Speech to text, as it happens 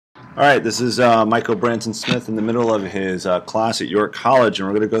All right, this is Michael Branson Smith in the middle of his class at York College, and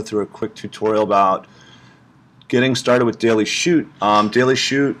we're going to go through a quick tutorial about getting started with Daily Shoot. Daily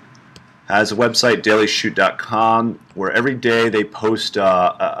Shoot has a website, dailyshoot.com, where every day they post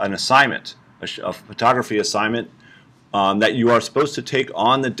an assignment, a photography assignment that you are supposed to take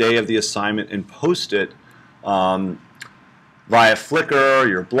on the day of the assignment and post it via Flickr,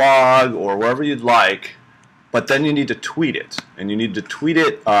 your blog, or wherever you'd like. But then you need to tweet it, and you need to tweet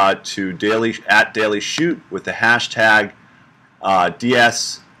it to @dailyshoot with the hashtag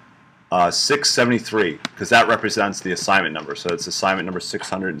DS673, because that represents the assignment number. So it's assignment number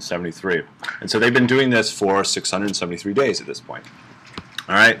 673. And so they've been doing this for 673 days at this point.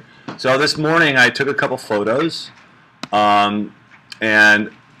 All right. So this morning I took a couple photos, and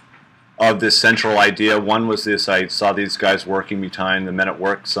of this central idea. One was this: I saw these guys working behind the Men at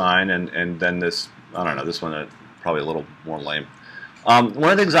Work sign, and then this. I don't know, this one probably a little more lame. One of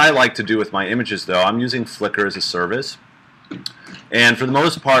the things I like to do with my images, though, I'm using Flickr as a service. And for the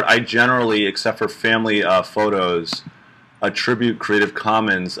most part, I generally, except for family photos, attribute Creative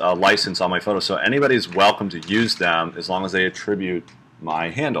Commons license on my photos. So anybody's welcome to use them as long as they attribute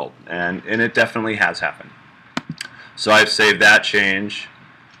my handle. And it definitely has happened. So I've saved that change.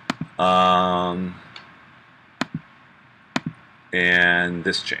 And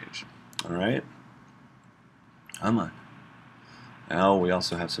this change. All right. Come on. Now we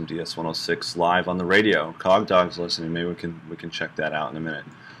also have some DS106 live on the radio. Cog Dog's listening. Maybe we can check that out in a minute.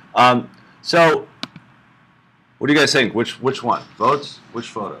 So, what do you guys think? Which one? Votes? Which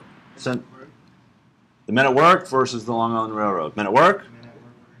photo? The Men at Work versus the Long Island Railroad. Men at Work?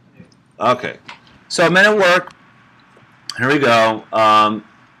 Okay. So Men at Work. Here we go.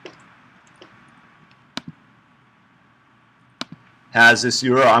 Has this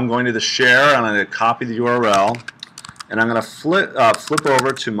URL. I'm going to the share. I'm going to copy the URL, and I'm going to flip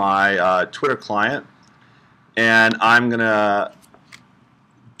over to my Twitter client, and I'm going to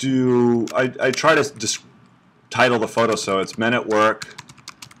do. I try to just title the photo so it's Men at Work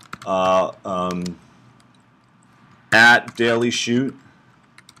 @dailyshoot,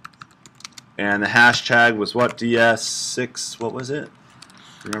 and the hashtag was what? DS6. What was it?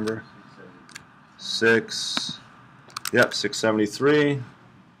 Remember? 6. Yep, 673.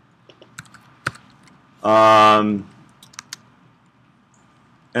 And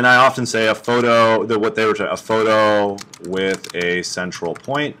I often say a photo, what they were trying, a photo with a central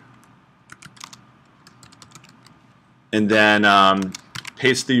point. And then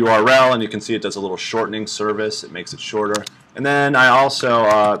paste the URL, and you can see it does a little shortening service. It makes it shorter. And then I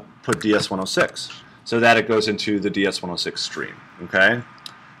also put DS106 so that it goes into the DS106 stream. Okay?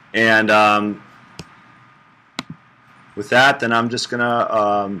 And with that, then I'm just going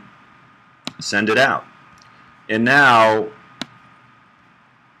to send it out. And now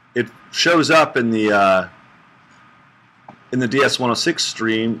it shows up in the DS106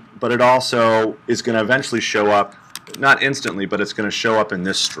 stream, but it also is going to eventually show up, not instantly, but it's going to show up in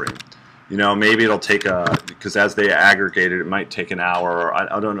this stream. You know, maybe it'll take because as they aggregate it, it might take an hour, or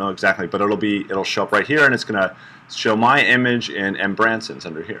I don't know exactly, but it'll show up right here, and it's going to show my image and M. Branson's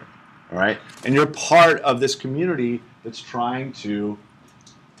under here. All right, and you're part of this community that's trying to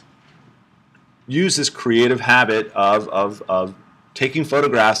use this creative habit of taking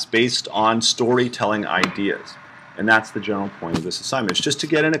photographs based on storytelling ideas. And that's the general point of this assignment. It's just to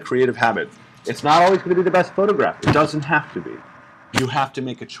get in a creative habit. It's not always going to be the best photograph. It doesn't have to be. You have to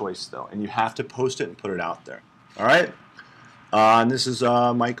make a choice, though, and you have to post it and put it out there. All right? And this is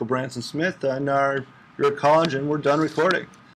Michael Branson Smith and York College, and we're done recording.